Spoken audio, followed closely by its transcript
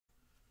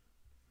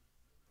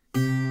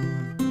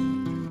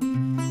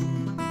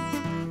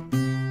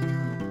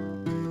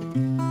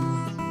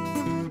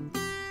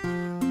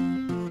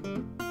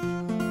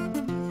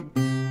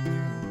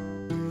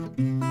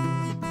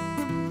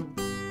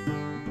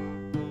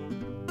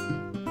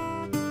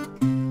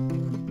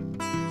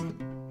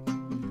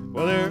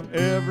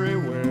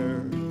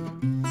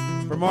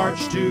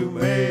March to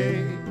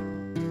May.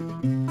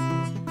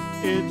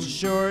 It's a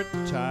short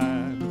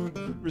time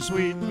for a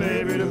sweet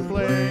baby to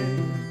play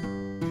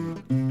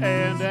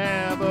and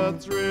have a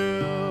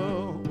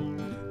thrill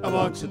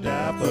amongst the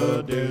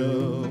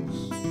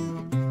daffodils.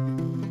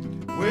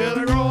 Well,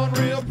 they're growing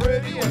real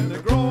pretty and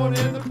they're growing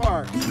in the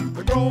park.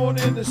 They're growing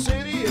in the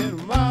city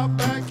in my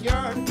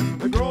backyard.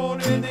 They're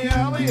growing in the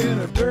alley in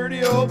a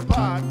dirty old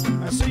pot.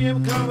 I see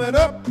them coming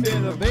up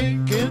in a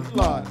vacant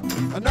lot.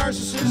 A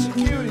narcissistic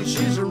cutie,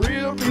 she's a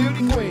real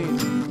beauty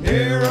queen.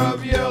 Hair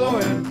of yellow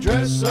and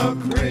dress of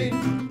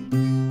green.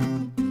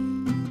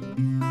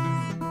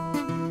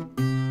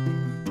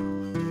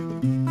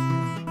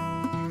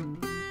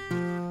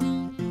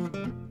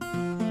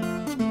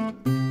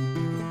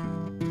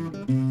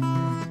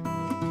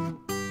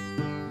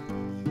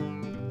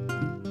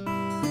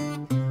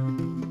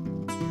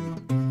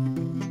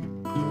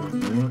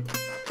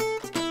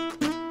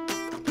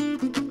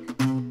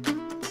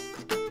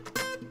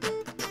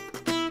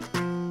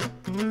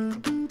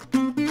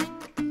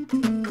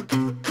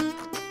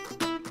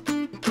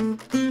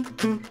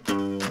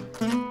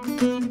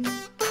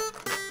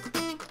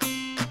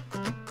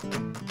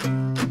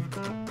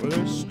 Well,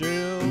 they're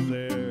still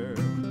there,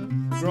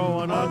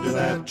 growing under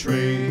that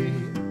tree,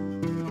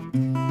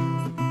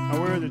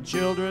 where the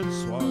children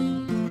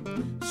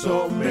swung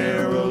so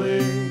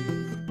merrily.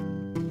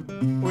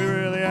 We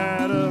really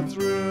had a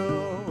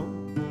thrill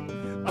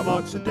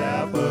amongst the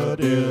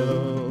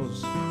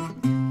daffodils.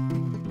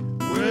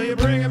 Well, you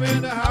bring them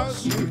in the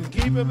house, you can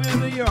keep them in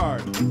the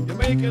yard. You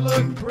make it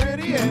look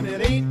pretty and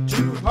it ain't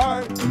too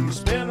hard. You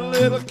spend a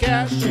little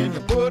cash and you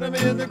put them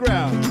in the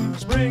ground.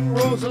 Spring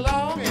rolls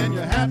along and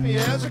you're happy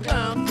as a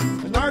clown.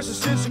 The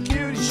narcissistic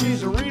cutie,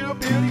 she's a real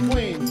beauty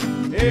queen.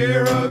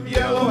 Hair of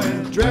yellow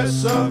and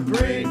dress of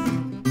green.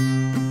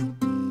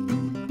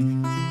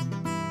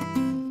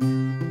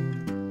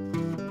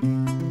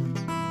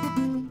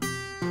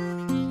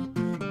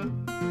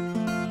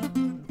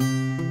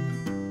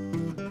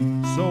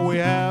 So we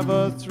have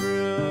a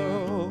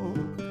thrill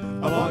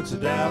amongst the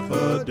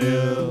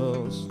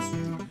daffodils.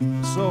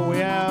 So we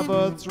have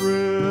a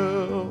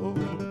thrill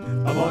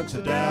amongst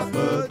the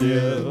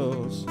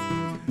daffodils.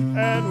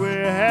 And we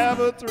have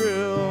a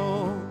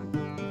thrill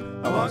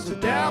amongst the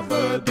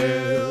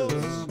daffodils.